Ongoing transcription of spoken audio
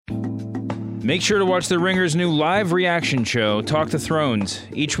Make sure to watch The Ringer's new live reaction show, Talk to Thrones.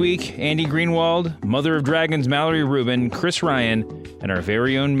 Each week, Andy Greenwald, Mother of Dragons Mallory Rubin, Chris Ryan, and our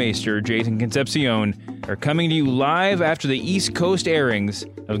very own maester, Jason Concepcion, are coming to you live after the East Coast airings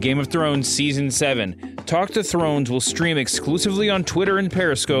of Game of Thrones Season 7. Talk to Thrones will stream exclusively on Twitter and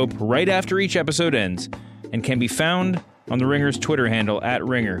Periscope right after each episode ends, and can be found on The Ringer's Twitter handle,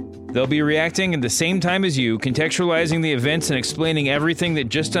 @Ringer. They'll be reacting at the same time as you, contextualizing the events and explaining everything that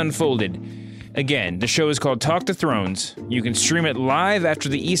just unfolded. Again, the show is called Talk to Thrones. You can stream it live after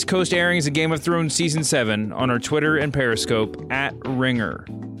the East Coast airings of Game of Thrones Season 7 on our Twitter and Periscope, @Ringer.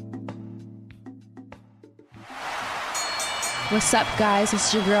 What's up, guys? This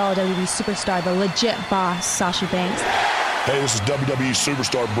is your girl, WWE superstar, the legit boss, Sasha Banks. Hey, this is WWE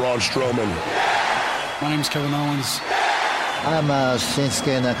superstar Braun Strowman. My name's Kevin Owens. I'm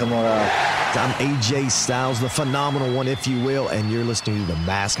Shinsuke Nakamura. I'm AJ Styles, the phenomenal one, if you will, and you're listening to The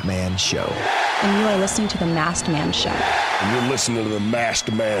Masked Man Show. And you are listening to The Masked Man Show. And you're listening to The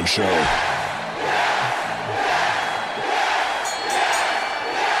Masked Man Show.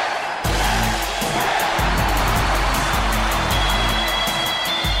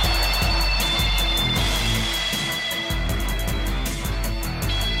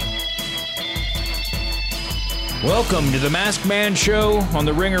 Welcome to The Masked Man Show on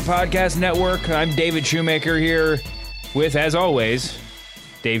the Ringer Podcast Network. I'm David Shoemaker here with, as always,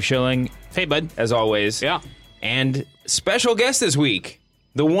 Dave Schilling. Hey, bud. As always. Yeah. And special guest this week,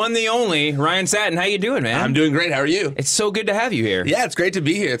 the one, the only, Ryan Satin. How you doing, man? I'm doing great. How are you? It's so good to have you here. Yeah, it's great to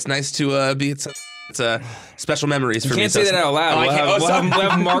be here. It's nice to be. It's special memories for me. You can't say that out loud.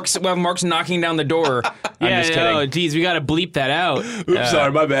 We'll have Mark's knocking down the door. I'm just kidding. No, geez, we got to bleep that out. Oops,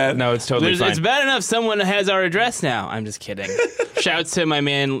 sorry, my bad. No, it's totally fine. It's bad enough someone has our address now. I'm just kidding. Shouts to my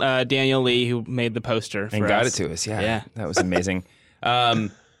man Daniel Lee, who made the poster for and us. got it to us. Yeah. That was amazing.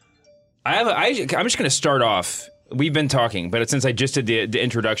 I'm just going to start off. We've been talking, but since I just did the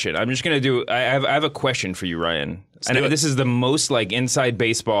introduction, I'm just going to do. I have a question for you, Ryan. This is the most like inside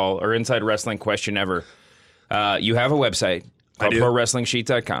baseball or inside wrestling question ever. You have a website called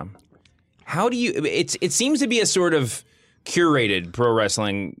ProWrestlingSheet.com. How do you? It seems to be a sort of curated pro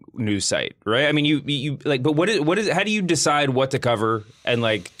wrestling news site, right? I mean, you like, but what is? How do you decide what to cover and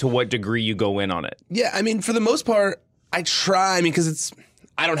like to what degree you go in on it? Yeah, I mean, for the most part, I try. I mean, because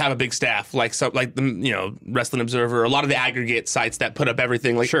I don't have a big staff like the Wrestling Observer, a lot of the aggregate sites that put up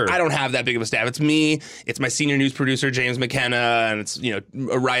everything. Like, sure. I don't have that big of a staff. It's me. It's my senior news producer James McKenna, and it's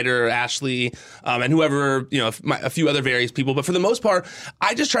a writer Ashley, and whoever a few other various people. But for the most part,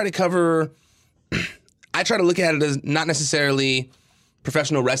 I just try to cover. I try to look at it as not necessarily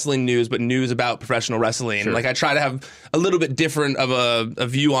professional wrestling news, but news about professional wrestling. Sure. Like, I try to have a little bit different of a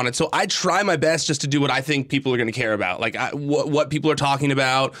view on it. So I try my best just to do what I think people are going to care about. Like, what people are talking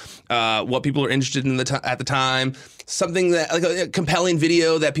about, what people are interested in at the time, something that, like a compelling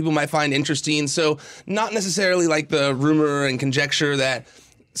video that people might find interesting. So not necessarily like the rumor and conjecture that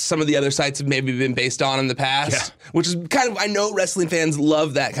some of the other sites have maybe been based on in the past, which is kind of, I know wrestling fans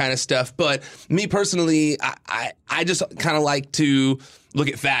love that kind of stuff, but me personally, I just kind of like to look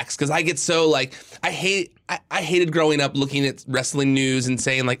at facts because I get so like, I hated growing up looking at wrestling news and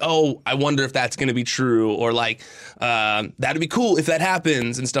saying like, oh, I wonder if that's going to be true, or like, that'd be cool if that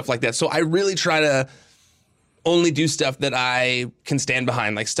happens and stuff like that. So I really try to only do stuff that I can stand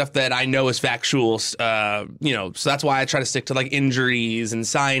behind, like stuff that I know is factual, so that's why I try to stick to like injuries and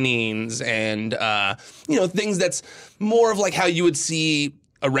signings and, things that's more of like how you would see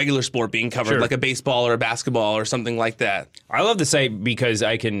a regular sport being covered, Sure. like a baseball or a basketball or something like that. I love the site because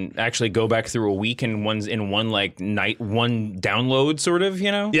I can actually go back through a week in one download, sort of,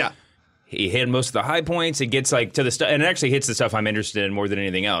 Yeah. He hit most of the high points. It gets like to the stuff, and it actually hits the stuff I'm interested in more than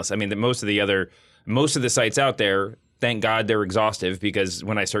anything else. I mean, most of the sites out there, thank God they're exhaustive, because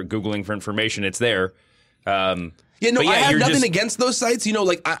when I start Googling for information, it's there. I have nothing against those sites.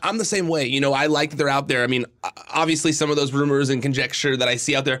 I'm the same way. I like that they're out there. I mean, obviously some of those rumors and conjecture that I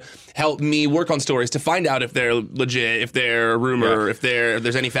see out there help me work on stories to find out if they're legit, if they're a rumor, if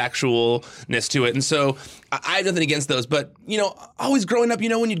there's any factualness to it. And so I have nothing against those. But, always growing up,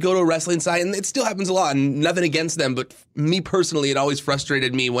 when you'd go to a wrestling site, and it still happens a lot, and nothing against them, but me personally, it always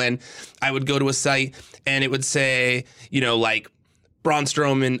frustrated me when I would go to a site and it would say, Braun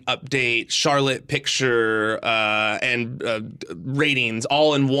Strowman update, Charlotte picture, and ratings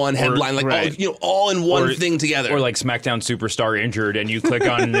all in one headline, all in one thing together. Or like SmackDown Superstar injured, and you click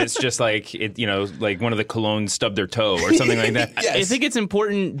on and it's just like like one of the Colognes stubbed their toe or something like that. Yes. I think it's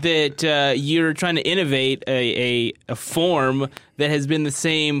important that you're trying to innovate a form that has been the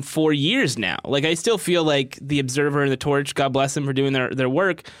same for years now. Like, I still feel like the Observer and the Torch, God bless them for doing their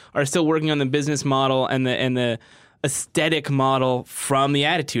work, are still working on the business model and the aesthetic model from the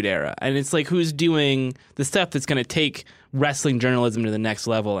Attitude Era. And it's like, who's doing the stuff that's going to take wrestling journalism to the next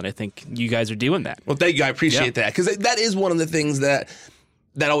level? And I think you guys are doing that. Well, thank you. I appreciate that, because that is one of the things that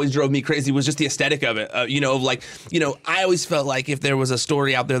always drove me crazy, was just the aesthetic of it. I always felt like if there was a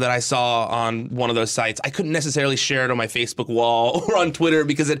story out there that I saw on one of those sites, I couldn't necessarily share it on my Facebook wall or on Twitter,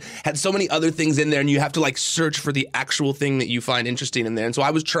 because it had so many other things in there, and you have to like search for the actual thing that you find interesting in there. And so I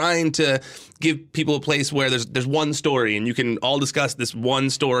was trying to give people a place where there's one story, and you can all discuss this one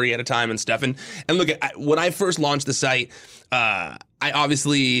story at a time and stuff. And look, when I first launched the site, I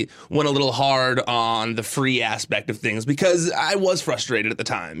obviously went a little hard on the free aspect of things, because I was frustrated at the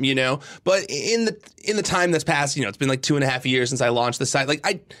time, But in the time that's passed, it's been like 2.5 years since I launched the site. Like,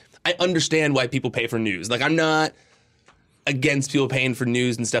 I understand why people pay for news. Like, I'm not against people paying for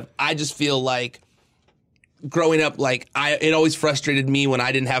news and stuff. I just feel like growing up, like, it always frustrated me when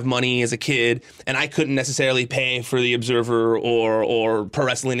I didn't have money as a kid, and I couldn't necessarily pay for the Observer or Pro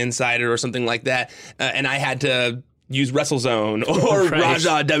Wrestling Insider or something like that, and I had to use WrestleZone or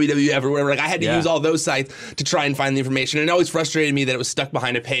Raja WWF or whatever. Like, I had to use all those sites to try and find the information. And it always frustrated me that it was stuck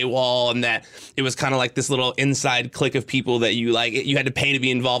behind a paywall, and that it was kind of like this little inside clique of people that you had to pay to be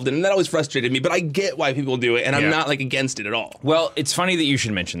involved in. And that always frustrated me. But I get why people do it, and I'm not like against it at all. Well, it's funny that you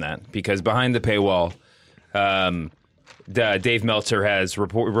should mention that, because behind the paywall, Dave Meltzer has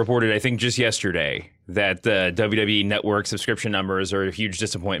reported, I think just yesterday, that the WWE Network subscription numbers are a huge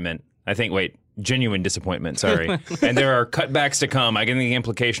disappointment. Genuine disappointment, sorry. And there are cutbacks to come. I think the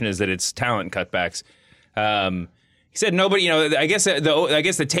implication is that it's talent cutbacks. He said nobody, I guess the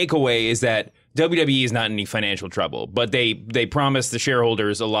takeaway is that WWE is not in any financial trouble, but they promised the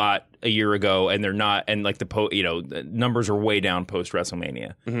shareholders a lot a year ago, and they're not, and like the numbers are way down post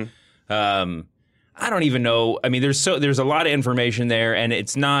WrestleMania. Mm-hmm. I don't even know. I mean, there's a lot of information there, and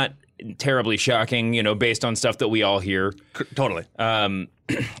it's not terribly shocking, based on stuff that we all hear. Totally.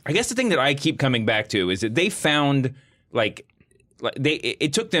 I guess the thing that I keep coming back to is that they found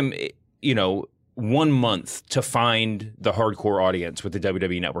it took them 1 month to find the hardcore audience with the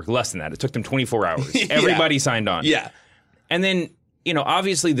WWE Network. Less than that. It took them 24 hours. Everybody signed on. Yeah. And then,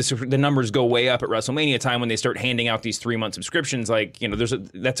 obviously the numbers go way up at WrestleMania time when they start handing out these 3-month subscriptions. Like,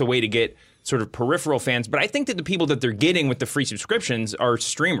 that's a way to get sort of peripheral fans. But I think that the people that they're getting with the free subscriptions are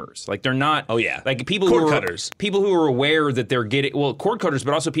streamers. Like, they're not. Oh, yeah. Like, people cord cutters. People who are aware that they're getting, cord cutters,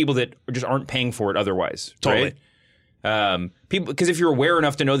 but also people that just aren't paying for it otherwise. Totally. Right? Because if you're aware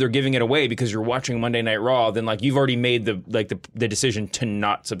enough to know they're giving it away because you're watching Monday Night Raw, then like you've already made the decision to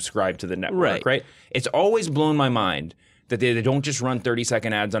not subscribe to the network, right? It's always blown my mind that they don't just run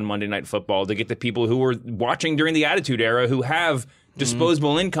 30-second ads on Monday Night Football to get the people who were watching during the Attitude Era who have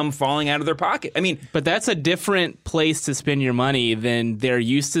disposable income falling out of their pocket. I mean, but that's a different place to spend your money than they're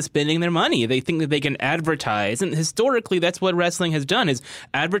used to spending their money. They think that they can advertise, and historically that's what wrestling has done, is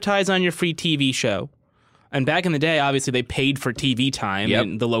advertise on your free TV show. And back in the day, obviously, they paid for TV time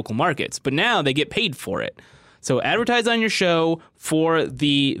in the local markets. But now they get paid for it. So advertise on your show for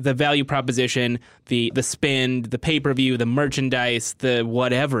the value proposition, the spend, the pay-per-view, the merchandise, the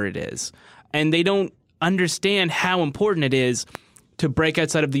whatever it is. And they don't understand how important it is to break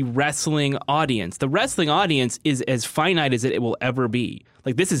outside of the wrestling audience. The wrestling audience is as finite as it will ever be.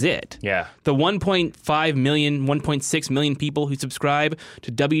 Like, this is it. Yeah. The 1.5 million, 1.6 million people who subscribe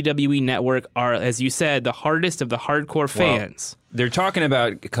to WWE Network are, as you said, the hardest of the hardcore fans. Well, they're talking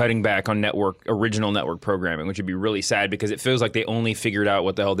about cutting back on original network programming, which would be really sad because it feels like they only figured out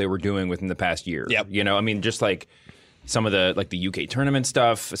what the hell they were doing within the past year. Yep. I mean, just like some of the UK tournament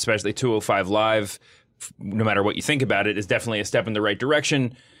stuff, especially 205 Live, no matter what you think about it, is definitely a step in the right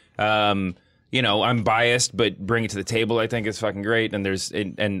direction. I'm biased, but bring it to the table, I think is fucking great.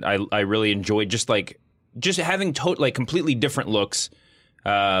 And I really enjoyed just having completely different looks,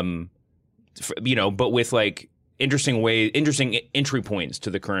 but with like interesting entry points to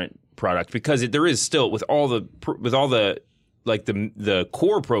the current product, because there is still with all the like the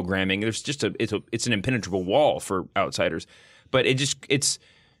core programming, there's just it's an impenetrable wall for outsiders. But it's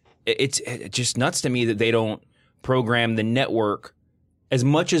just nuts to me that they don't program the network as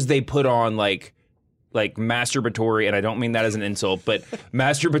much as they put on like like masturbatory, and I don't mean that as an insult, but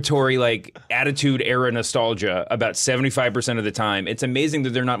masturbatory like attitude era nostalgia about 75% of the time. It's amazing that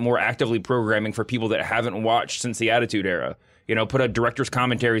they're not more actively programming for people that haven't watched since the attitude era. You know, put up director's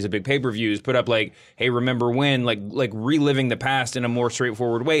commentaries of big pay-per-views, put up like, hey, remember when, like reliving the past in a more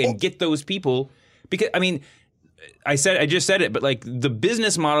straightforward way, and get those people, because I mean, I just said it, but like the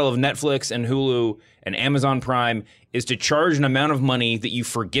business model of Netflix and Hulu and Amazon Prime is to charge an amount of money that you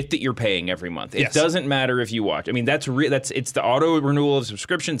forget that you're paying every month. It doesn't matter if you watch. I mean, it's the auto renewal of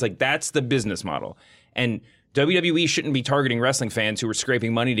subscriptions. Like that's the business model. And WWE shouldn't be targeting wrestling fans who are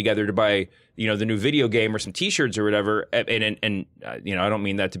scraping money together to buy, you know, the new video game or some T-shirts or whatever. And you know, I don't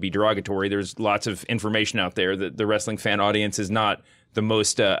mean that to be derogatory. There's lots of information out there that the wrestling fan audience is not the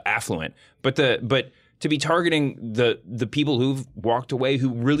most affluent, but to be targeting the people who've walked away, who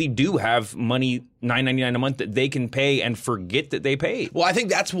really do have money, $9.99 a month that they can pay and forget that they paid. Well, I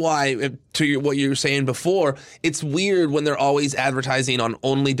think that's why, what you were saying before, it's weird when they're always advertising on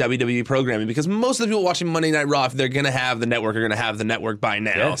only WWE programming, because most of the people watching Monday Night Raw, if they're going to have the network, are going to have the network by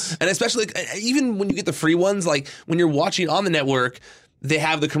now. Yes. And especially, even when you get the free ones, like when you're watching on the network, they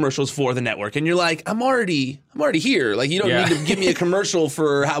have the commercials for the network, and you're like, I'm already here. Like, you don't need to give me a commercial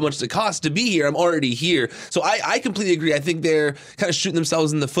for how much it costs to be here. I'm already here. So I completely agree. I think they're kind of shooting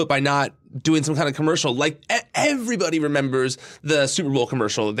themselves in the foot by not doing some kind of commercial. Like, everybody remembers the Super Bowl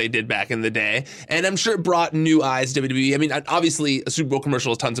commercial that they did back in the day, and I'm sure it brought new eyes to WWE. I mean, obviously, a Super Bowl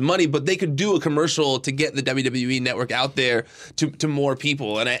commercial is tons of money, but they could do a commercial to get the WWE network out there to more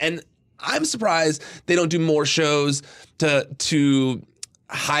people. And I'm surprised they don't do more shows to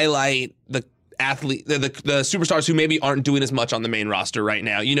highlight the athlete, the superstars who maybe aren't doing as much on the main roster right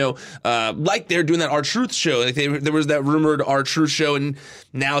now. You know, like they're doing that R-Truth show. Like there was that rumored R-Truth show, and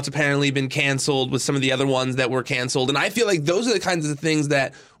now it's apparently been canceled with some of the other ones that were canceled. And I feel like those are the kinds of things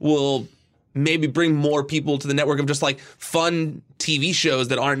that will maybe bring more people to the network, of just like fun TV shows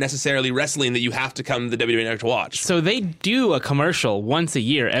that aren't necessarily wrestling that you have to come to the WWE network to watch. So they do a commercial once a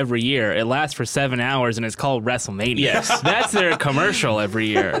year, every year. It lasts for 7 hours, and it's called WrestleMania. Yes. That's their commercial every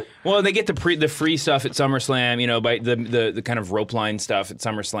year. Well, they get the free stuff at SummerSlam, you know, by the kind of rope line stuff at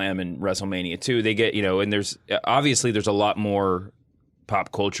SummerSlam and WrestleMania too. They get, you know, and there's a lot more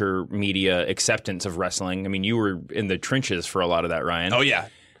pop culture media acceptance of wrestling. I mean, you were in the trenches for a lot of that, Ryan. Oh yeah.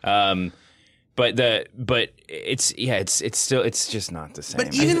 But it's just not the same.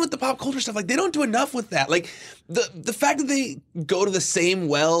 But even with the pop culture stuff, like they don't do enough with that. Like the fact that they go to the same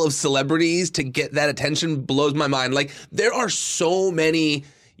well of celebrities to get that attention blows my mind. Like there are so many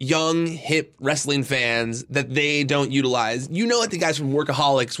young, hip wrestling fans that they don't utilize. You know, like the guys from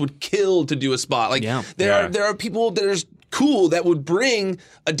Workaholics would kill to do a spot. Like there are people that are cool that would bring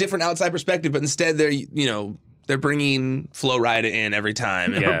a different outside perspective, but instead they're bringing Flo Rida in every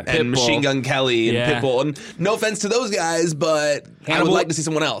time, and Machine Gun Kelly and Pitbull. And no offense to those guys, but I would like to see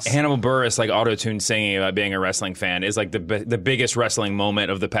someone else. Hannibal Buress, like auto-tune singing about being a wrestling fan, is like the biggest wrestling moment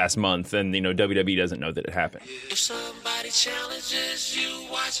of the past month, and you know WWE doesn't know that it happened. If somebody challenges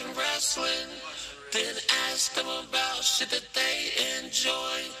you watching wrestling, then ask them about shit that they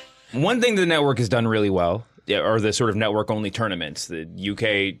enjoy. One thing the network has done really well are the sort of network-only tournaments, the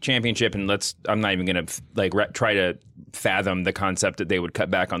UK Championship, and I'm not even going to try to fathom the concept that they would cut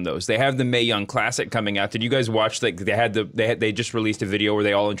back on those. They have the Mae Young Classic coming out. Did you guys watch? Like they just released a video where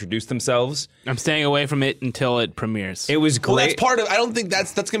they all introduced themselves. I'm staying away from it until it premieres. It was great. Well, that's part of. I don't think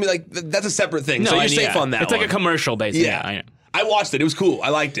that's going to be like that's a separate thing. No, so you're safe on that. It's like a commercial, basically. Yeah, I watched it. It was cool. I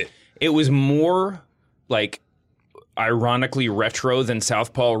liked it. It was more like ironically retro than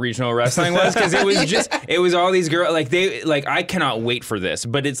Southpaw Regional Wrestling was, because it was all these girls, I cannot wait for this,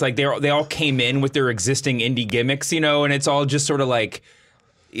 but it's like they all came in with their existing indie gimmicks, you know, and it's all just sort of like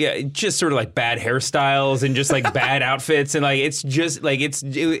just sort of like bad hairstyles and just like bad outfits, and like it's just like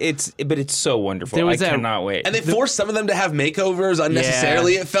but it's so wonderful. I cannot wait. And they forced some of them to have makeovers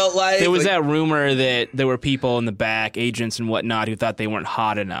unnecessarily. It felt like there was that rumor that there were people in the back, agents and whatnot, who thought they weren't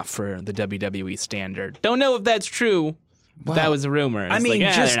hot enough for the WWE standard. Don't know if that's true. But that was a rumor. It's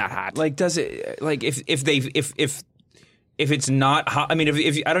they're not hot. Like, does it like if it's not hot? I mean,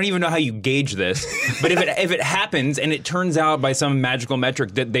 if I don't even know how you gauge this, but if it happens and it turns out by some magical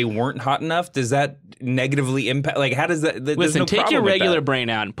metric that they weren't hot enough, does that negatively impact? Like, how does that? Listen, take your regular brain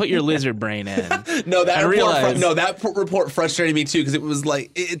out and put your lizard brain in. That report frustrated me too, because it was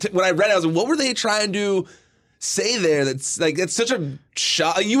like when I read it, I was like, what were they trying to say there? That's such a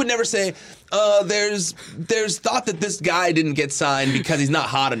shock. You would never say, there's thought that this guy didn't get signed because he's not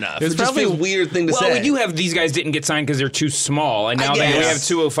hot enough. It's probably a weird thing to say. Well, we do have these guys didn't get signed because they're too small, and now they have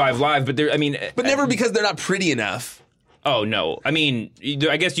 205 Live, but never because they're not pretty enough. Oh, no. I mean,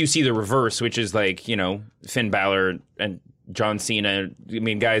 I guess you see the reverse, which is like, Finn Balor and John Cena. I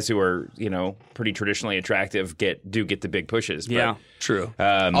mean, guys who are, pretty traditionally attractive get the big pushes. But, Yeah, true.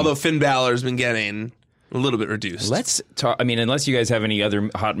 Although Finn Balor's been getting a little bit reduced. Let's talk. I mean, unless you guys have any other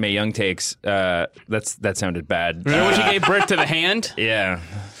hot Mae Young takes, that sounded bad. Remember when she gave birth to the hand? Yeah.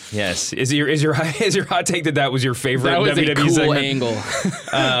 Yes. Is your hot take that was your favorite That was WWE a cool segment?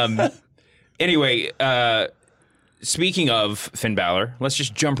 angle. Anyway, speaking of Finn Balor, let's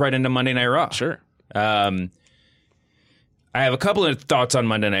just jump right into Monday Night Raw. Sure. I have a couple of thoughts on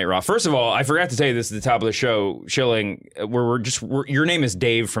Monday Night Raw. First of all, I forgot to tell you this at the top of the show, Schilling. Your name is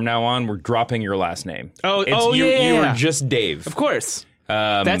Dave from now on. We're dropping your last name. You are just Dave. Of course.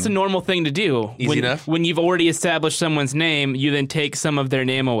 That's a normal thing to do. Easy enough. When you've already established someone's name, you then take some of their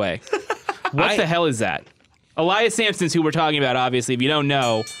name away. What the hell is that? Elias Sampson's who we're talking about, obviously. If you don't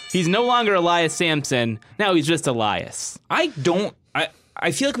know, he's no longer Elias Sampson. Now he's just Elias. I feel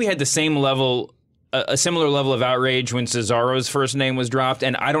like we had the same level, a similar level of outrage when Cesaro's first name was dropped,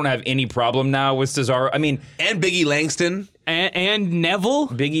 and I don't have any problem now with Cesaro. I mean, and Biggie Langston. And Neville?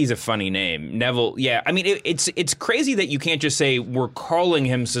 Biggie's a funny name. Neville, yeah. I mean, it's crazy that you can't just say we're calling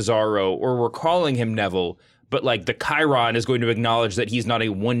him Cesaro or we're calling him Neville, but like the Chiron is going to acknowledge that he's not a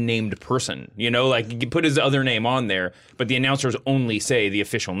one-named person. Like you can put his other name on there, but the announcers only say the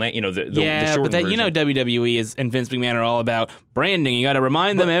official name. The shortened version. WWE and Vince McMahon are all about branding. You got to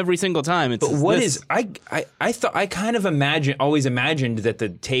remind them every single time. I kind of always imagined that the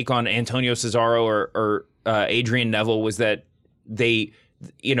take on Antonio Cesaro or Adrian Neville was that they,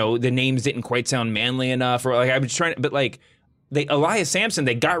 the names didn't quite sound manly enough, or like I was trying, but like. Elias Sampson,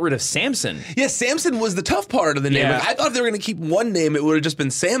 they got rid of Samson. Yeah, Samson was the tough part of the name. Yeah. Like, I thought if they were going to keep one name, it would have just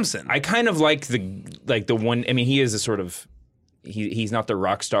been Samson. I kind of like the one. I mean, he is a sort of. He's not the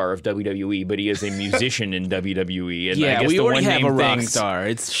rock star of WWE, but he is a musician in WWE. And I guess we already have a rock thing, star.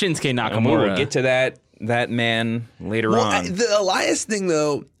 It's Shinsuke Nakamura. We'll get to that man later on. The Elias thing,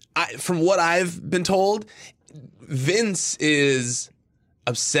 though, from what I've been told, Vince is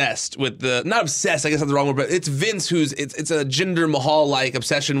obsessed with not obsessed, I guess that's the wrong word, but it's Vince who's it's a Jinder Mahal-like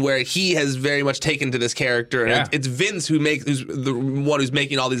obsession where he has very much taken to this character, and it's Vince who's the one who's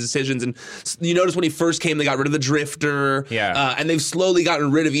making all these decisions. And you notice when he first came, they got rid of the Drifter, and they've slowly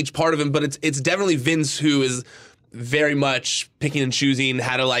gotten rid of each part of him, but it's definitely Vince who is very much picking and choosing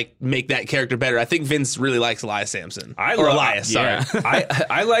how to like make that character better. I think Vince really likes Elias Sampson. Elias, sorry.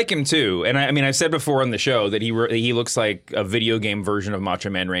 I like him too, and I mean I've said before on the show that he looks like a video game version of Macho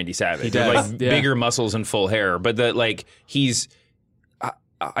Man Randy Savage. He does, bigger muscles and full hair, but he's.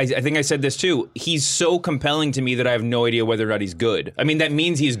 I think I said this too. He's so compelling to me that I have no idea whether or not he's good. I mean, that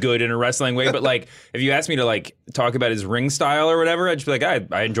means he's good in a wrestling way, but like, if you ask me to like talk about his ring style or whatever, I'd just be like,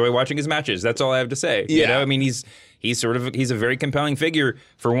 I enjoy watching his matches. That's all I have to say. Yeah. I mean, he's a very compelling figure.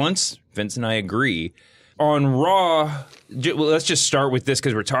 For once, Vince and I agree. On Raw, let's just start with this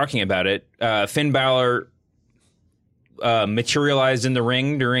because we're talking about it. Finn Balor materialized in the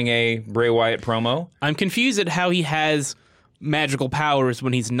ring during a Bray Wyatt promo. I'm confused at how he has magical powers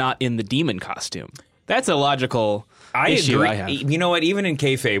when he's not in the demon costume. That's a logical issue agree. I have. You know what? Even in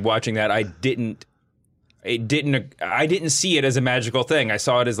kayfabe, watching that, I didn't see it as a magical thing. I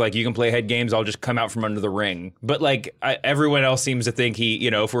saw it as like, you can play head games, I'll just come out from under the ring. But like everyone else seems to think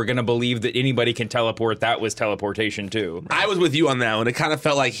if we're going to believe that anybody can teleport, that was teleportation too. I was with you on that one. It kind of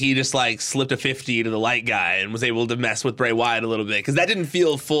felt like he just like slipped a 50 to the light guy and was able to mess with Bray Wyatt a little bit, because that didn't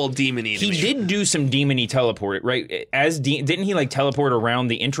feel full demon-y to me. He did do some demon-y teleport, right? Didn't he like teleport around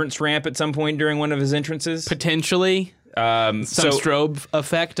the entrance ramp at some point during one of his entrances? Potentially. Some strobe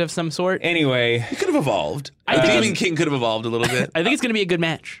effect of some sort. Anyway, he could have evolved. Demon King could have evolved a little bit. I think it's going to be a good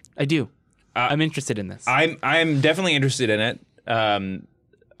match. I do. I'm interested in this. I'm definitely interested in it.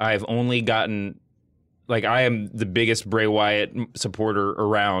 I've only gotten I am the biggest Bray Wyatt supporter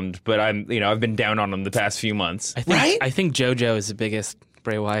around, but I've been down on him the past few months. I think JoJo is the biggest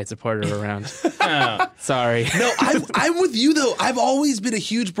Bray Wyatt supporter around. Sorry. No, I'm with you, though. I've always been a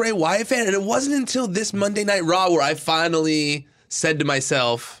huge Bray Wyatt fan, and it wasn't until this Monday Night Raw where I finally said to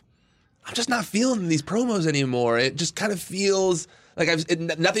myself, I'm just not feeling these promos anymore. It just kind of feels like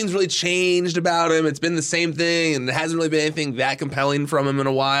nothing's really changed about him. It's been the same thing, and it hasn't really been anything that compelling from him in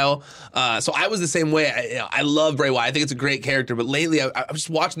a while. So I was the same way. I love Bray Wyatt. I think it's a great character, but lately I was just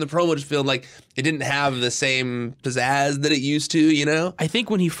watching the promo, just feeling like it didn't have the same pizzazz that it used to, I think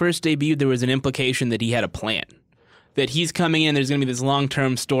when he first debuted, there was an implication that he had a plan. That he's coming in, there's going to be this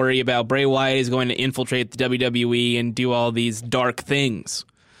long-term story about Bray Wyatt is going to infiltrate the WWE and do all these dark things.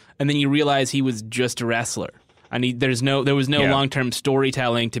 And then you realize he was just a wrestler. and there was no Yeah. long-term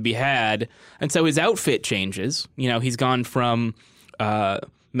storytelling to be had, and so his outfit changes. He's gone from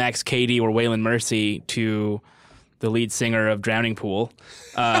Max Cady or Waylon Mercy to the lead singer of Drowning Pool,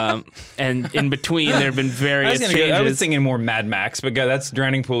 and in between there have been various changes. I was thinking more Mad Max, but that's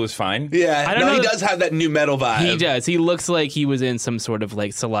Drowning Pool is fine. Yeah, I don't know. He does have that new metal vibe. He does. He looks like he was in some sort of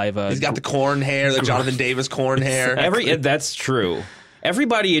like Saliva. He's got the corn hair, the Jonathan Davis corn hair. That's true.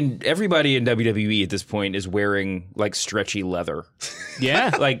 Everybody in WWE at this point is wearing like stretchy leather.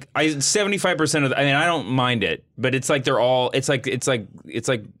 Yeah, like 75% of the, I mean, I don't mind it, but it's like they're all it's like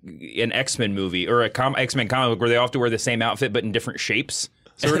an X-Men movie or a X-Men comic book where they all have to wear the same outfit but in different shapes.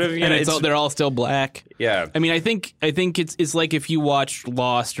 Sort of, and they're all still black. Yeah, I mean, I think it's like if you watched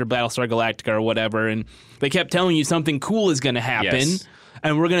Lost or Battlestar Galactica or whatever, and they kept telling you something cool is going to happen,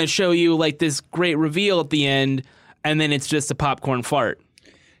 and we're going to show you like this great reveal at the end. And then it's just a popcorn fart.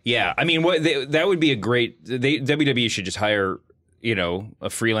 Yeah, I mean, that would be a great. WWE should just hire, a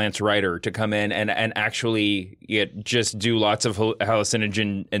freelance writer to come in and actually just do lots of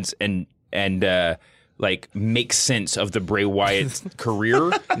hallucinogen and like make sense of the Bray Wyatt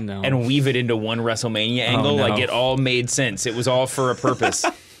career and weave it into one WrestleMania angle. Like it all made sense. It was all for a purpose.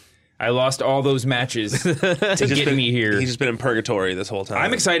 I lost all those matches to get me here. He's just been in purgatory this whole time.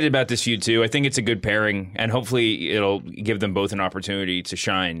 I'm excited about this feud, too. I think it's a good pairing, and hopefully it'll give them both an opportunity to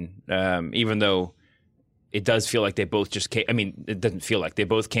shine, even though it does feel like they both just came... I mean, it doesn't feel like. They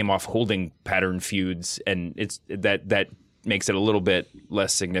both came off holding pattern feuds, and that makes it a little bit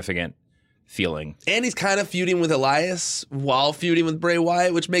less significant feeling. And he's kind of feuding with Elias while feuding with Bray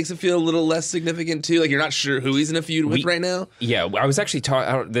Wyatt, which makes it feel a little less significant too. Like you're not sure who he's in a feud with right now. Yeah, I was actually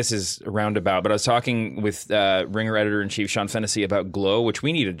talking. This is roundabout, but I was talking with Ringer editor-in-chief Sean Fennessy about Glow, which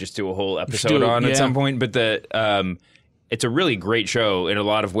we need to just do a whole episode on at some point. But it's a really great show in a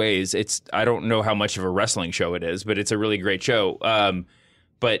lot of ways. I don't know how much of a wrestling show it is, but it's a really great show.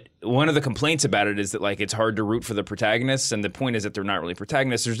 But one of the complaints about it is that like it's hard to root for the protagonists, and the point is that they're not really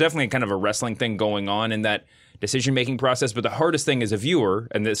protagonists. There's definitely kind of a wrestling thing going on in that decision-making process, but the hardest thing as a viewer,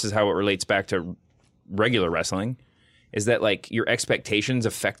 and this is how it relates back to regular wrestling, is that like your expectations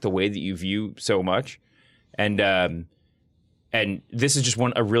affect the way that you view so much. And this is just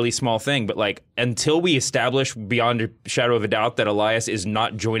a really small thing, but like until we establish beyond a shadow of a doubt that Elias is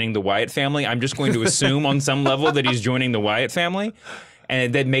not joining the Wyatt family, I'm just going to assume on some level that he's joining the Wyatt family.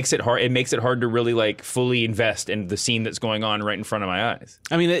 And that makes it hard. It makes it hard to really like fully invest in the scene that's going on right in front of my eyes.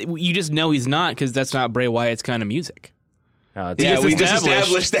 I mean, you just know he's not because that's not Bray Wyatt's kind of music. We just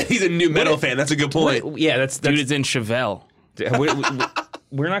established that he's a new metal fan. That's a good point. That's dude is in Chevelle.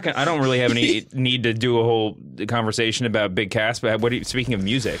 We're not gonna. I don't really have any need to do a whole conversation about Big Cass. But speaking of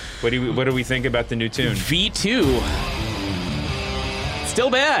music, what do we think about the new tune? V2. Still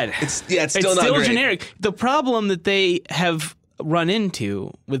bad. It's still not great. Generic. The problem that they have run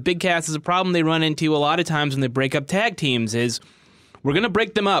into with Big Cass is a problem they run into a lot of times when they break up tag teams is we're going to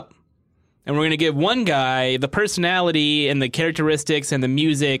break them up and we're going to give one guy the personality and the characteristics and the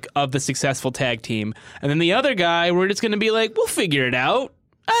music of the successful tag team. And then the other guy, we're just going to be like, we'll figure it out.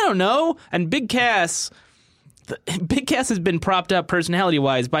 I don't know. And Big Cass has been propped up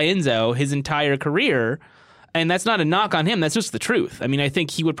personality-wise by Enzo his entire career. And that's not a knock on him. That's just the truth. I mean, I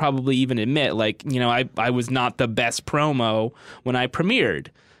think he would probably even admit, like, I was not the best promo when I premiered.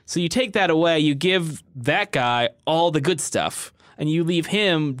 So you take that away, you give that guy all the good stuff, and you leave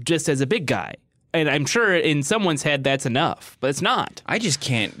him just as a big guy. And I'm sure in someone's head that's enough, but it's not. I just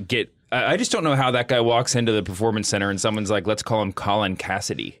can't get... I just don't know how that guy walks into the Performance Center and someone's like, let's call him Colin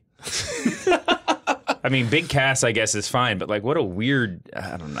Cassidy. I mean, Big Cass, I guess, is fine, but like, what a weird,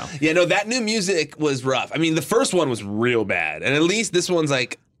 I don't know. Yeah, no, that new music was rough. I mean, the first one was real bad, and at least this one's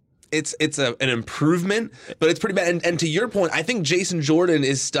like, it's an improvement, but it's pretty bad. And to your point, I think Jason Jordan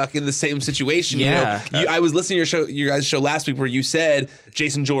is stuck in the same situation. Yeah. I was listening to your guys' show last week where you said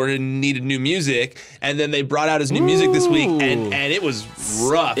Jason Jordan needed new music, and then they brought out his new music this week, and it was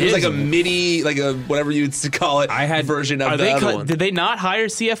rough. It was like a MIDI, like a whatever you'd call it, version of the other one. Did they not hire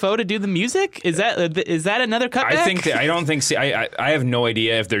CFO to do the music? Is that another cutback? I don't think. I have no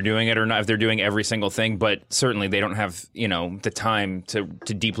idea if they're doing it or not. If they're doing every single thing, but certainly they don't have the time to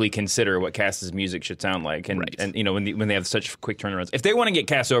deeply consider what Cass's music should sound like, and when they have such quick turnarounds. If they want to get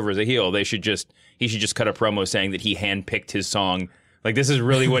Cass over as a heel, he should just cut a promo saying that he handpicked his song. Like, this is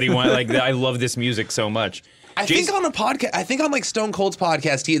really what he wanted. Like, I love this music so much. I think on a podcast, on like Stone Cold's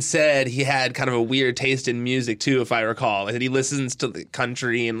podcast, he had said he had kind of a weird taste in music too, if I recall. That he listens to the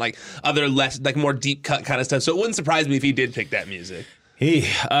country and like other less, like more deep cut kind of stuff. So it wouldn't surprise me if he did pick that music.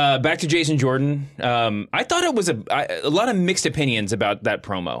 Back to Jason Jordan. I thought it was a lot of mixed opinions about that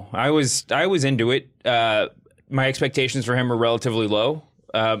promo. I was into it. my expectations for him are relatively low.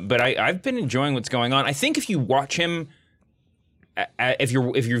 But I've been enjoying what's going on. I think if you watch him, if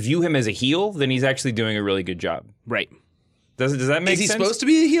you view him as a heel, then he's actually doing a really good job. Right. Does that make sense? Is he supposed to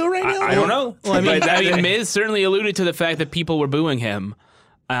be a heel right now? I don't know. Well, I mean, Miz certainly alluded to the fact that people were booing him.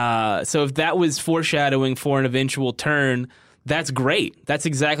 So if that was foreshadowing for an eventual turn, that's great. That's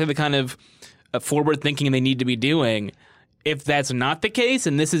exactly the kind of forward thinking they need to be doing. If that's not the case,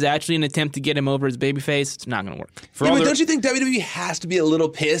 and this is actually an attempt to get him over as babyface, it's not going to work. But don't you think WWE has to be a little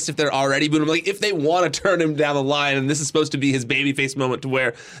pissed if they're already booing him? Like, if they want to turn him down the line, and this is supposed to be his babyface moment to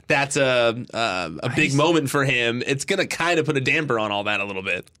where that's a big moment for him, it's going to kind of put a damper on all that a little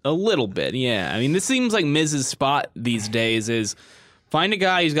bit. A little bit, yeah. I mean, this seems like Miz's spot these days is find a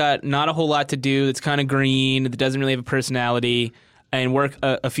guy who's got not a whole lot to do, that's kind of green, that doesn't really have a personality, and work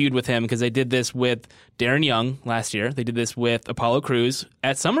a feud with him, because they did this with Darren Young last year. They did this with Apollo Crews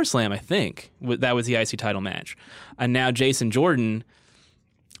at SummerSlam, I think. That was the IC title match. And now Jason Jordan.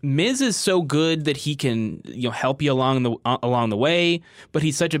 Miz is so good that he can help you along the way, but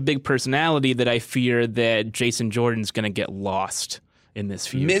he's such a big personality that I fear that Jason Jordan's going to get lost in this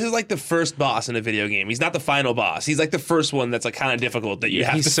feud. Miz is like the first boss in a video game. He's not the final boss. He's like the first one that's like kind of difficult that you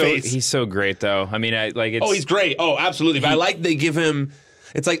have to face. He's so great, though. I mean, he's great. Oh, absolutely. But I like they give him.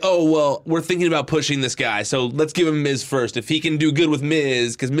 It's like, oh, well, we're thinking about pushing this guy, so let's give him Miz first. If he can do good with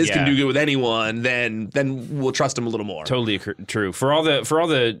Miz, because Miz can do good with anyone, then we'll trust him a little more. Totally true. For all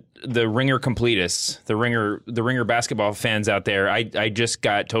the ringer completists, the ringer basketball fans out there, I just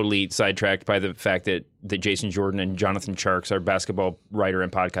got totally sidetracked by the fact that Jason Jordan and Jonathan Tjarks, our basketball writer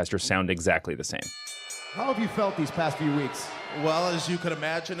and podcaster, sound exactly the same. How have you felt these past few weeks? Well, as you could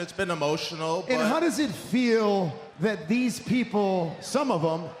imagine, it's been emotional. And how does it feel that these people, some of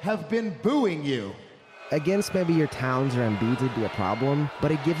them, have been booing you? Against maybe your Towns or Embiid would be a problem,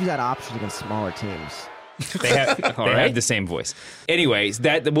 but it gives you that option against smaller teams. They have the same voice. Anyways,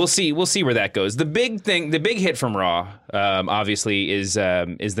 that we'll see where that goes. The big hit from Raw, obviously, is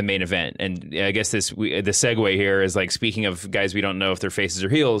the main event, and I guess the segue here is like, speaking of guys we don't know if they're faces or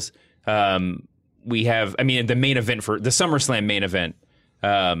heels. We have, the main event for the SummerSlam main event.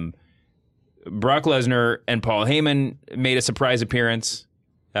 Brock Lesnar and Paul Heyman made a surprise appearance,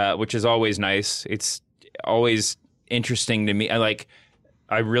 which is always nice. It's always interesting to me.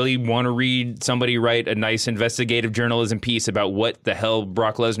 I really want to read somebody write a nice investigative journalism piece about what the hell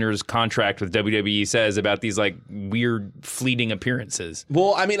Brock Lesnar's contract with WWE says about these like weird fleeting appearances.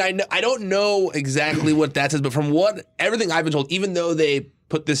 Well, I don't know exactly what that says, but from everything I've been told, even though they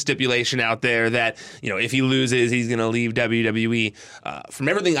put this stipulation out there that, if he loses, he's going to leave WWE. From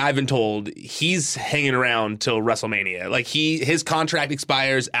everything I've been told, he's hanging around till WrestleMania. Like his contract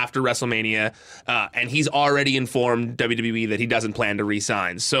expires after WrestleMania, and he's already informed WWE that he doesn't plan to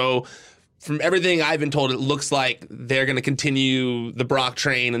re-sign. So from everything I've been told, it looks like they're going to continue the Brock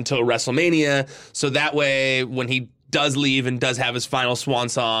train until WrestleMania. So that way, when he does leave and does have his final swan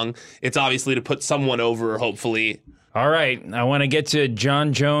song, it's obviously to put someone over, hopefully. All right, I want to get to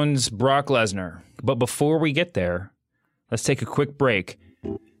John Jones, Brock Lesnar. But before we get there, let's take a quick break.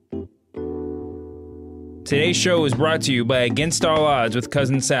 Today's show is brought to you by Against All Odds with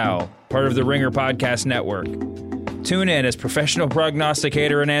Cousin Sal, part of the Ringer Podcast Network. Tune in as professional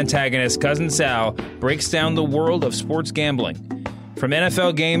prognosticator and antagonist Cousin Sal breaks down the world of sports gambling. From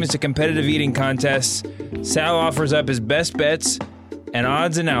NFL games to competitive eating contests, Sal offers up his best bets and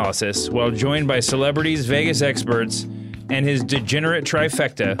odds analysis while joined by celebrities, Vegas experts, and his degenerate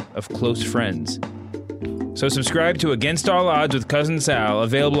trifecta of close friends. So subscribe to Against All Odds with Cousin Sal,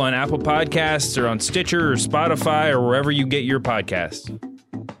 available on Apple Podcasts or on Stitcher or Spotify or wherever you get your podcasts.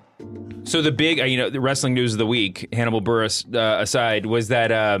 So the big, the wrestling news of the week, Hannibal Buress aside, was that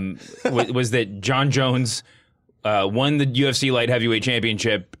was that John Jones won the UFC Light Heavyweight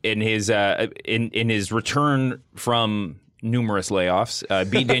Championship in his return from numerous layoffs,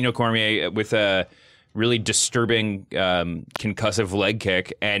 beat Daniel Cormier with a really disturbing concussive leg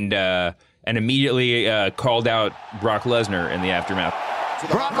kick, and immediately called out Brock Lesnar in the aftermath.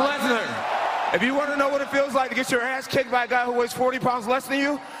 Brock Lesnar, if you want to know what it feels like to get your ass kicked by a guy who weighs 40 pounds less than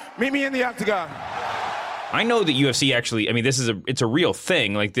you, meet me in the octagon. I know that UFC actually, it's a real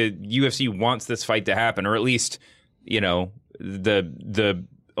thing. Like, the UFC wants this fight to happen, or at least, the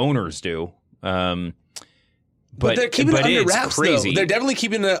owners do. But they're keeping it under wraps, crazy. though. They're definitely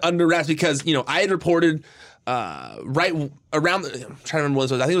keeping it under wraps because, I had reported right around, I'm trying to remember when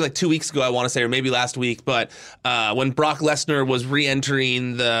this was. I think it was like 2 weeks ago, I want to say, or maybe last week. But when Brock Lesnar was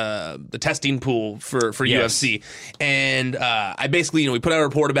re-entering the testing pool for UFC, and I basically, we put out a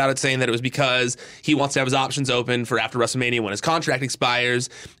report about it saying that it was because he wants to have his options open for after WrestleMania when his contract expires,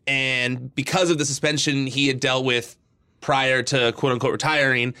 and because of the suspension he had dealt with prior to quote unquote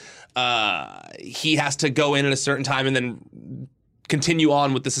retiring, he has to go in at a certain time and then continue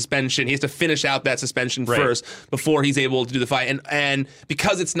on with the suspension. He has to finish out that suspension first before he's able to do the fight. And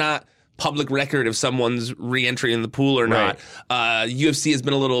because it's not public record if someone's re-entry in the pool or not, UFC has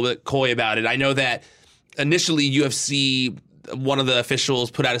been a little bit coy about it. I know that initially UFC, one of the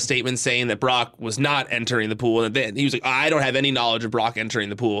officials put out a statement saying that Brock was not entering the pool, and then he was like, I don't have any knowledge of Brock entering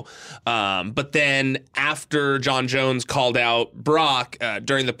the pool. But then after John Jones called out Brock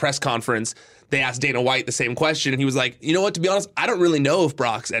during the press conference, they asked Dana White the same question, and he was like, you know what, to be honest, I don't really know if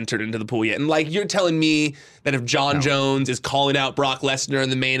Brock's entered into the pool yet. And like, you're telling me that if John Jones is calling out Brock Lesnar in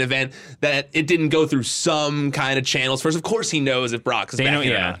the main event, that it didn't go through some kind of channels first? Of course he knows if Brock is back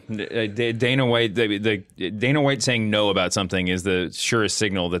in. Dana White, Dana White saying no about something is the surest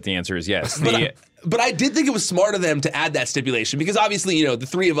signal that the answer is yes. But I did think it was smart of them to add that stipulation because obviously, the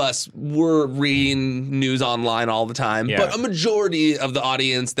three of us were reading news online all the time. Yeah. But a majority of the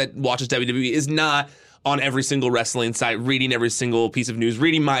audience that watches WWE is not on every single wrestling site, reading every single piece of news,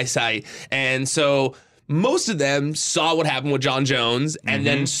 reading my site. And so most of them saw what happened with John Jones and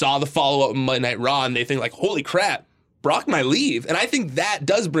then saw the follow-up Monday Night Raw, and they think like, holy crap, Brock might leave. And I think that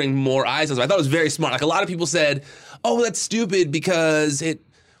does bring more eyes on it. I thought it was very smart. Like, a lot of people said, oh, that's stupid because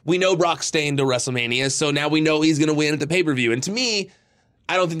we know Brock's staying to WrestleMania, so now we know he's going to win at the pay-per-view. And to me,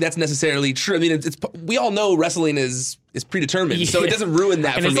 I don't think that's necessarily true. I mean, we all know wrestling is predetermined, so it doesn't ruin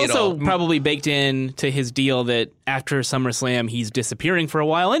that for me at all. And it's also probably baked in to his deal that after SummerSlam, he's disappearing for a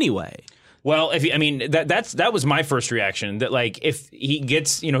while anyway. Well, that was my first reaction. That like if he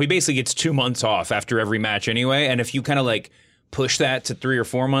gets, he basically gets 2 months off after every match anyway, and if you kind of like push that to 3 or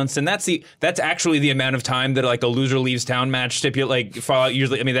 4 months, and that's actually the amount of time that like a loser leaves town match Fallout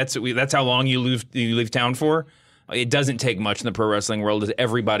usually. I mean, that's how long you leave town for. It doesn't take much in the pro wrestling world, as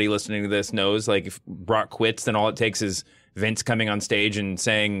everybody listening to this knows. Like, if Brock quits, then all it takes is Vince coming on stage and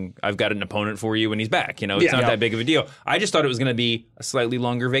saying, I've got an opponent for you, and he's back. It's not that big of a deal. I just thought it was going to be a slightly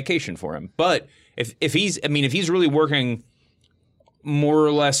longer vacation for him. But if he's really working more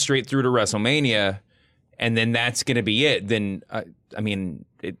or less straight through to WrestleMania, and then that's going to be it, then,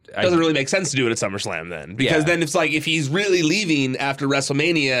 it doesn't really make sense to do it at SummerSlam then. Because then it's like, if he's really leaving after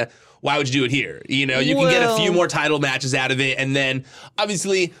WrestleMania, why would you do it here? You can get a few more title matches out of it, and then,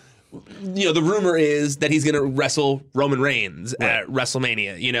 obviously, the rumor is that he's going to wrestle Roman Reigns at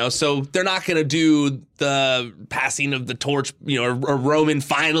WrestleMania, so they're not going to do the passing of the torch, or Roman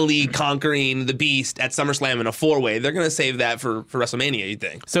finally conquering the Beast at SummerSlam in a 4-way. They're going to save that for WrestleMania, you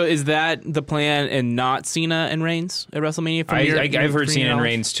think? So is that the plan, and not Cena and Reigns at WrestleMania? I've heard Cena and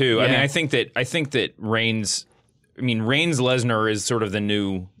Reigns too. Yeah. I mean, I think that Reigns Lesnar is sort of the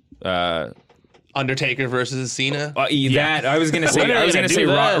new Undertaker versus Cena. That I was going to say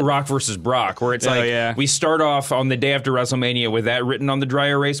Rock versus Brock, where it's we start off on the day after WrestleMania with that written on the dry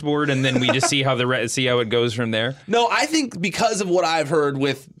erase board, and then we just see how it goes from there. No, I think because of what I've heard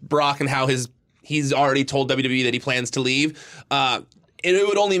with Brock and how he's already told WWE that he plans to leave. It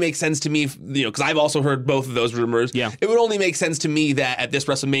would only make sense to me, because I've also heard both of those rumors. Yeah, it would only make sense to me that at this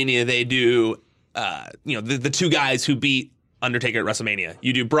WrestleMania they do, the two guys who beat Undertaker at WrestleMania.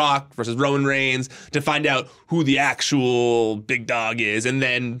 You do Brock versus Roman Reigns to find out who the actual big dog is, and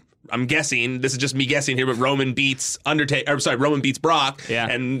then I'm guessing, this is just me guessing here, but Roman beats Brock,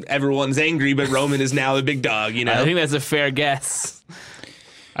 and everyone's angry, but Roman is now the big dog. I think that's a fair guess.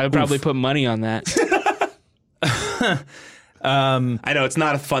 I would probably put money on that. I know it's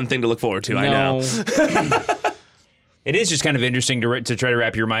not a fun thing to look forward to. No. I know. It is just kind of interesting to try to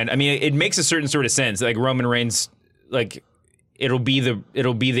wrap your mind. I mean, it makes a certain sort of sense. Like Roman Reigns, like it'll be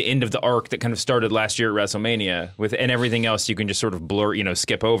the end of the arc that kind of started last year at WrestleMania and everything else you can just sort of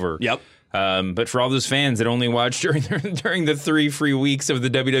skip over. Yep. But for all those fans that only watch during the 3 free weeks of the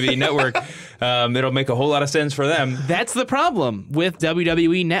WWE Network, it'll make a whole lot of sense for them. That's the problem with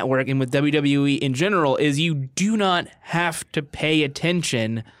WWE Network and with WWE in general, is you do not have to pay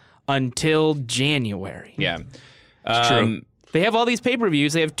attention until January. Yeah. It's true. They have all these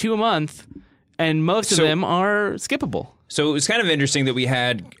pay-per-views. They have 2 a month, and most of them are skippable. So it was kind of interesting that we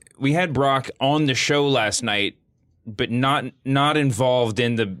had Brock on the show last night, but not involved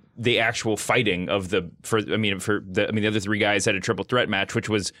in the actual fighting of the other 3 guys had a triple threat match, which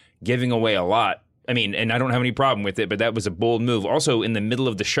was giving away a lot. I mean, and I don't have any problem with it, but that was a bold move. Also, in the middle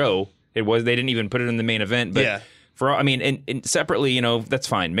of the show, They didn't even put it in the main event. But and separately, that's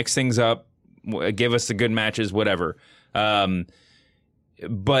fine. Mix things up. Give us the good matches, whatever. But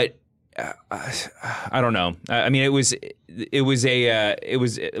I don't know. I mean, it was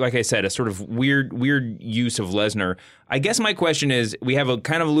like I said, a sort of weird use of Lesnar. I guess my question is, we have a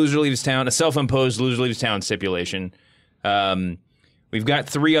kind of a loser leaves town, a self-imposed loser leaves town stipulation. We've got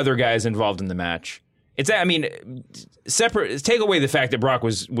 3 other guys involved in the match. Separate. Take away the fact that Brock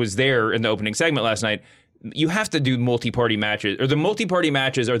was there in the opening segment last night. You have to do multi-party matches, or the multi-party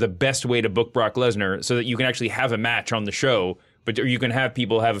matches are the best way to book Brock Lesnar so that you can actually have a match on the show, but you can have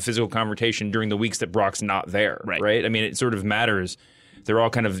people have a physical confrontation during the weeks that Brock's not there, right? I mean, it sort of matters. They're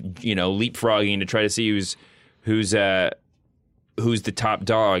all kind of, leapfrogging to try to see who's the top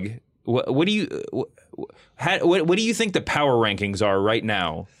dog. What do you think the power rankings are right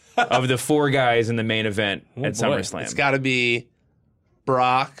now of the 4 guys in the main event at SummerSlam? It's got to be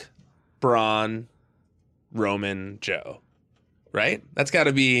Brock, Braun, Roman, Joe, right? That's got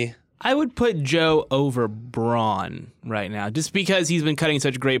to be... I would put Joe over Braun right now, just because he's been cutting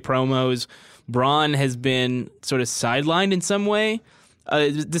such great promos. Braun has been sort of sidelined in some way,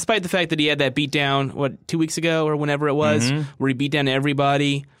 despite the fact that he had that beatdown, 2 weeks ago or whenever it was, where he beat down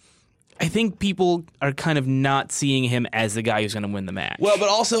everybody. I think people are kind of not seeing him as the guy who's going to win the match. Well, but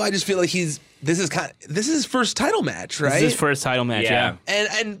also I just feel like this is his first title match, right? This is his first title match, yeah.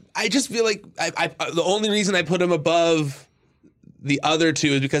 And I just feel like the only reason I put him above the other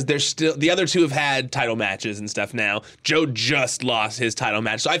 2 is because the other 2 have had title matches and stuff now. Joe just lost his title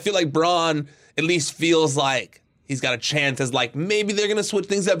match. So I feel like Braun at least feels like he's got a chance as like maybe they're going to switch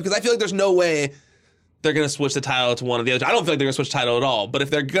things up, because I feel like there's no way they're going to switch the title to one of the other. I don't feel like they're going to switch the title at all. But if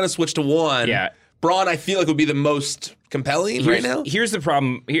they're going to switch to one, Braun, I feel like, would be the most compelling right now. Here's the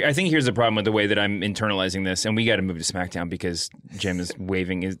problem. I think here's the problem with the way that I'm internalizing this, and we got to move to SmackDown because Jim is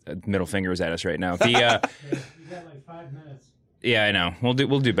waving his middle fingers at us right now. You got like 5 minutes. Yeah, I know.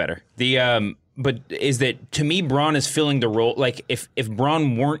 We'll do better. But is that, to me, Braun is filling the role. Like, if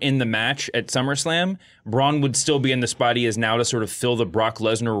Braun weren't in the match at SummerSlam, Braun would still be in the spot he is now to sort of fill the Brock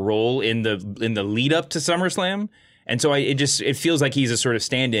Lesnar role in the lead up to SummerSlam. And so it feels like he's a sort of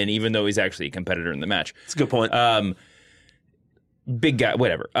stand-in, even though he's actually a competitor in the match. That's a good point. Big guy,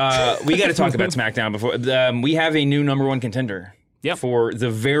 whatever. We got to talk about SmackDown before. We have a new number 1 contender. Yep. For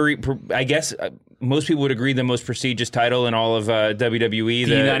the I guess most people would agree, the most prestigious title in all of WWE.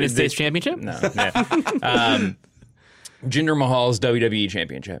 The United States Championship? No. Yeah. Jinder Mahal's WWE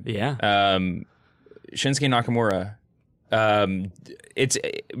Championship. Yeah. Shinsuke Nakamura. It's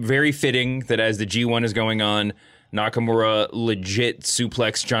very fitting that as the G1 is going on, Nakamura legit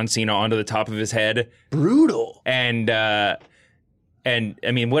suplexed John Cena onto the top of his head. Brutal. And I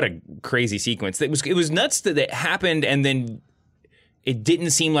mean, what a crazy sequence. It was nuts that it happened, and then it didn't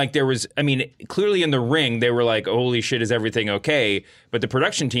seem like there was, I mean, clearly in the ring, they were like, holy shit, is everything okay? But the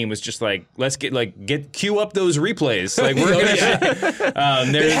production team was just like, let's cue up those replays. Like, we're going to,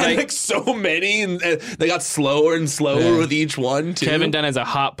 they had like so many, and they got slower and slower with each one, too. Kevin Dunn has a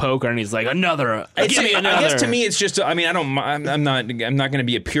hot poker, and he's like, another. Give me another. I guess to me, it's just, I mean, I'm not going to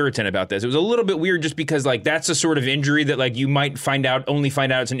be a Puritan about this. It was a little bit weird just because, like, that's a sort of injury that, like, you might only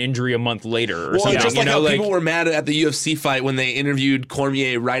find out it's an injury a month later or something. Just like how people were mad at the UFC fight when they interviewed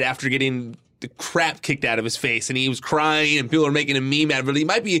Cormier right after getting the crap kicked out of his face, and he was crying, and people are making a meme out of it. He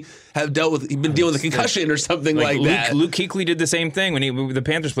might he'd been dealing with a concussion or something like that. Luke Kuechly did the same thing when the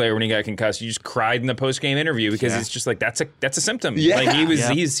Panthers player, when he got concussed. He just cried in the post game interview because it's just like that's a symptom. Yeah. Like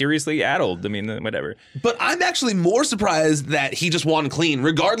he's seriously addled. I mean, whatever. But I'm actually more surprised that he just won clean,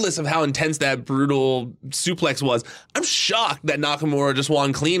 regardless of how intense that brutal suplex was. I'm shocked that Nakamura just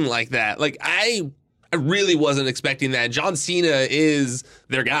won clean like that. Like I really wasn't expecting that. John Cena is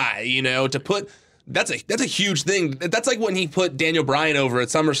their guy, to put. That's a huge thing. That's like when he put Daniel Bryan over at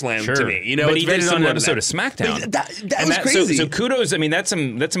SummerSlam to me. But he did it on an episode of SmackDown. That was crazy. So kudos. I mean, that's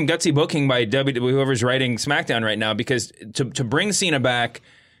some gutsy booking by whoever's writing SmackDown right now, because to bring Cena back,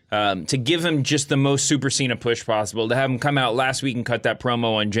 to give him just the most Super Cena push possible, to have him come out last week and cut that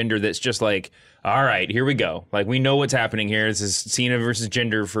promo on Jinder that's just like, all right, here we go. Like, we know what's happening here. This is Cena versus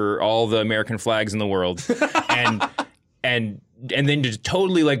Jinder for all the American flags in the world. and then to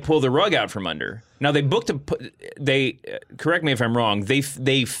totally, like, pull the rug out from under. Now, they correct me if I'm wrong, they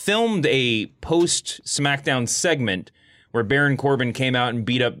filmed a post-SmackDown segment where Baron Corbin came out and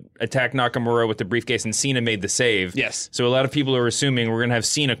attacked Nakamura with the briefcase, and Cena made the save. Yes. So a lot of people are assuming we're going to have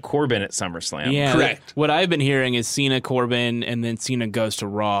Cena Corbin at SummerSlam. Yeah, correct. What I've been hearing is Cena Corbin, and then Cena goes to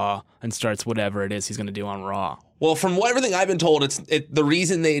Raw and starts whatever it is he's going to do on Raw. Well, from everything I've been told, the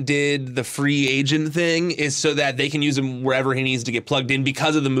reason they did the free agent thing is so that they can use him wherever he needs to get plugged in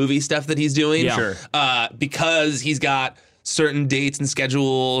because of the movie stuff that he's doing. Yeah. Sure. Because he's got certain dates and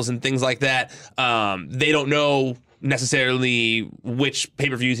schedules and things like that. They don't know necessarily which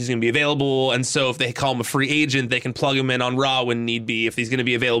pay-per-views he's going to be available, and so if they call him a free agent, they can plug him in on Raw when need be if he's going to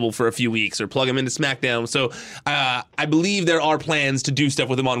be available for a few weeks, or plug him into SmackDown. So I believe there are plans to do stuff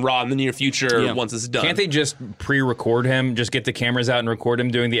with him on Raw in the near future once this is done. Can't they just pre-record him, just get the cameras out and record him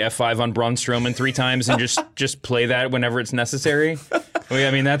doing the F5 on Braun Strowman 3 times and just play that whenever it's necessary?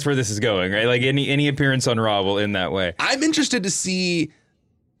 I mean, that's where this is going, right? Like any appearance on Raw will end that way. I'm interested to see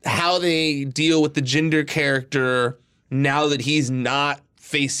how they deal with the Jinder character now that he's not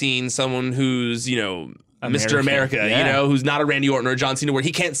facing someone who's, Mr. America, who's not a Randy Orton or a John Cena, where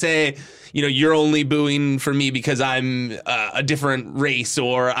he can't say, you're only booing for me because I'm a different race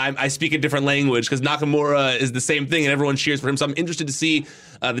or I speak a different language, because Nakamura is the same thing and everyone cheers for him. So I'm interested to see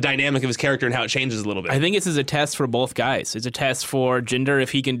the dynamic of his character and how it changes a little bit. I think this is a test for both guys. It's a test for Jinder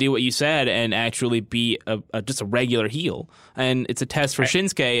if he can do what you said and actually be just a regular heel. And it's a test for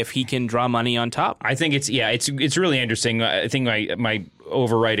Shinsuke if he can draw money on top. I think it's really interesting. I think my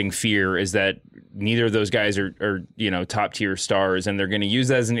overriding fear is that neither of those guys are top tier stars, and they're going to use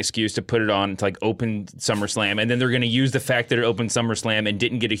that as an excuse to put it on to open SummerSlam, and then they're going to use the fact that it opened SummerSlam and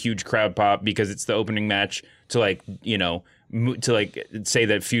didn't get a huge crowd pop because it's the opening match to say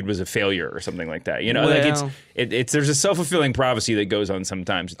that feud was a failure or something like that. There's a self-fulfilling prophecy that goes on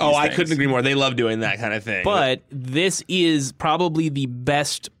sometimes. I couldn't agree more. They love doing that kind of thing. But this is probably the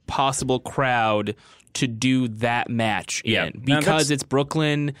best possible crowd to do that match in, because it's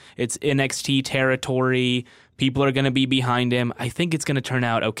Brooklyn, it's NXT territory, people are going to be behind him. I think it's going to turn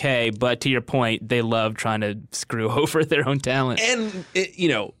out okay, but to your point, they love trying to screw over their own talent. And,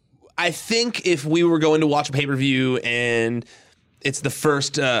 I think if we were going to watch a pay-per-view and it's the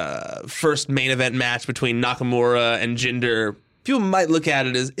first main event match between Nakamura and Jinder, people might look at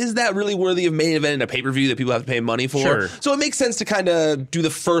it as, is that really worthy of main event in a pay-per-view that people have to pay money for? Sure. So it makes sense to kind of do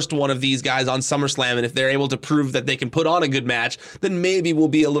the first one of these guys on SummerSlam, and if they're able to prove that they can put on a good match, then maybe we'll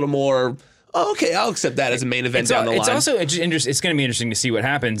be a little more, okay, I'll accept that as a main event down the line. It's also it's going to be interesting to see what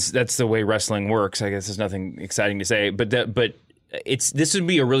happens. That's the way wrestling works. I guess there's nothing exciting to say, but this would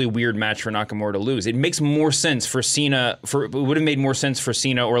be a really weird match for Nakamura to lose. It makes more sense for Cena. It would have made more sense for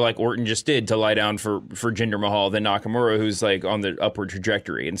Cena, or like Orton just did, to lie down for Jinder Mahal than Nakamura, who's on the upward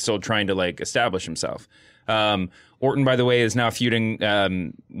trajectory and still trying to establish himself. Orton, by the way, is now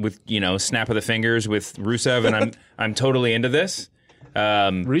feuding with snap of the fingers with Rusev, and I'm totally into this.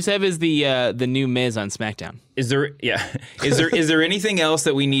 Rusev is the new Miz on SmackDown. Is there anything else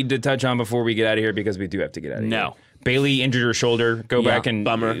that we need to touch on before we get out of here? Because we do have to get out of here. No. Bayley injured her shoulder. Go back and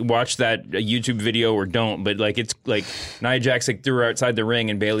bummer. Watch that YouTube video, or don't. But it's Nia Jax threw her outside the ring,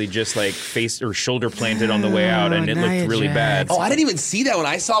 and Bayley just face or shoulder planted on the way out, and it looked really bad. Oh, I didn't even see that one.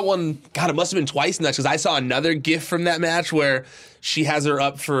 I saw one. God, it must have been twice in that, because I saw another GIF from that match where she has her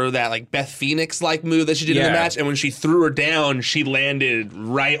up for that Beth Phoenix move that she did in the match, and when she threw her down, she landed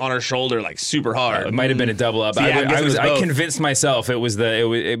right on her shoulder super hard. It might have been a double up. So, I convinced myself in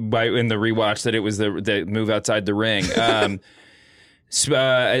the rewatch that it was the move outside the ring. I'm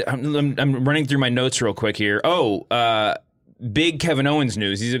running through my notes real quick here. Big Kevin Owens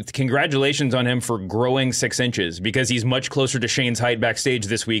news. Congratulations on him for growing 6 inches, because he's much closer to Shane's height backstage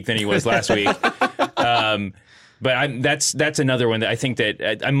this week than he was last week. But that's another one that I think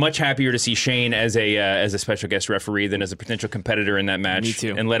that I'm much happier to see Shane as a special guest referee than as a potential competitor in that match. Me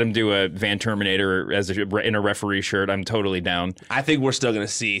too. And let him do a Van Terminator in a referee shirt. I'm totally down. I think we're still going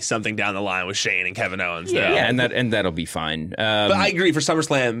to see something down the line with Shane and Kevin Owens. Yeah, and that'll be fine. But I agree, for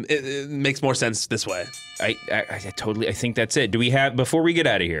SummerSlam, it makes more sense this way. I think that's it. Do we have, before we get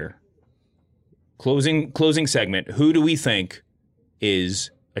out of here, closing segment? Who do we think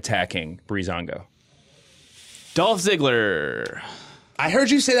is attacking Breezango? Dolph Ziggler. I heard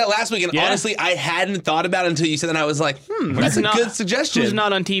you say that last week, and honestly, I hadn't thought about it until you said that, and I was like, that's a good suggestion. Who's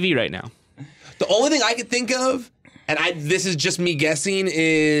not on TV right now? The only thing I could think of, and this is just me guessing,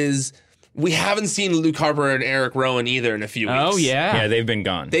 is we haven't seen Luke Harper and Eric Rowan either in a few weeks. Oh, yeah. Yeah, they've been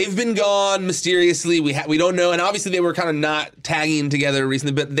gone. They've been gone mysteriously. We don't know, and obviously they were kind of not tagging together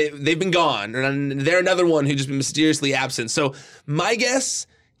recently, but they've been gone, and they're another one who just been mysteriously absent. So my guess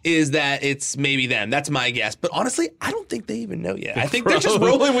is that it's maybe them. That's my guess. But honestly, I don't think they even know yet. I think they're just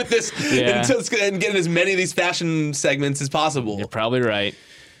rolling with this and getting as many of these fashion segments as possible. You're probably right.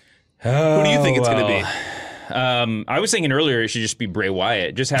 Who do you think it's going to be? I was thinking earlier it should just be Bray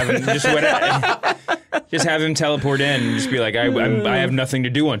Wyatt. Just have him, just whatever. Just have him teleport in and just be like, I have nothing to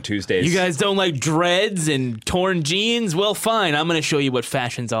do on Tuesdays. You guys don't like dreads and torn jeans? Well, fine. I'm going to show you what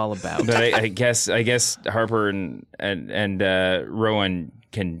fashion's all about. But I guess Harper and Rowan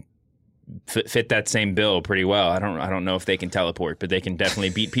can fit that same bill pretty well. I don't know if they can teleport, but they can definitely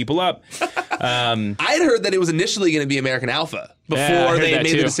beat people up. I had heard that it was initially going to be American Alpha before they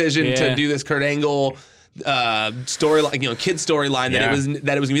made the decision to do this Kurt Angle storyline, kid storyline that it was going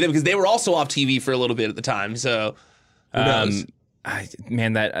to be them, because they were also off TV for a little bit at the time. So who knows?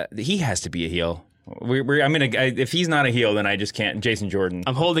 He has to be a heel. If he's not a heel, then I just can't. Jason Jordan.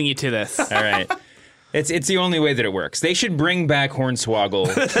 I'm holding you to this. All right. It's the only way that it works. They should bring back Hornswoggle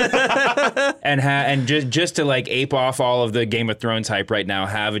and just to like ape off all of the Game of Thrones hype right now,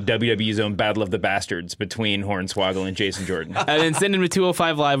 have a WWE's own Battle of the Bastards between Hornswoggle and Jason Jordan. And then send him to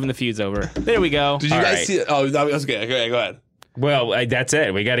 205 Live when the feud's over. There we go. Did you guys see it? Oh, that was good. Okay, go ahead. Well, that's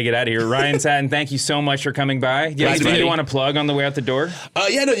it. We got to get out of here. Ryan Satin, thank you so much for coming by. Do you have anything you want to plug on the way out the door?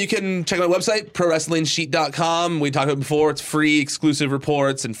 You can check out my website, ProWrestlingSheet.com. We talked about it before. It's free, exclusive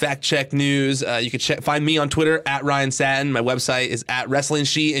reports and fact-check news. You can find me on Twitter, @RyanSatin. My website is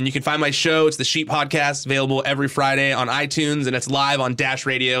 @WrestlingSheet. And you can find my show. It's the Sheet Podcast, available every Friday on iTunes. And it's live on Dash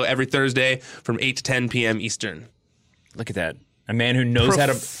Radio every Thursday from 8 to 10 p.m. Eastern. Look at that. A man who knows how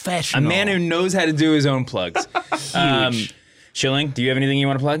to do his own plugs. Huge. Shilling, do you have anything you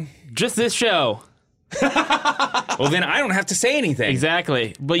want to plug? Just this show. Well, then I don't have to say anything.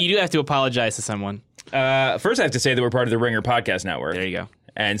 Exactly. But you do have to apologize to someone. First, I have to say that we're part of the Ringer Podcast Network. There you go.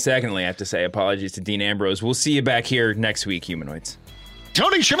 And secondly, I have to say apologies to Dean Ambrose. We'll see you back here next week, humanoids.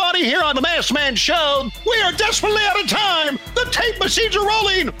 Tony Schiavone here on The Masked Man Show. We are desperately out of time. The tape machines are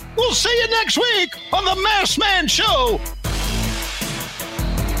rolling. We'll see you next week on The Masked Man Show.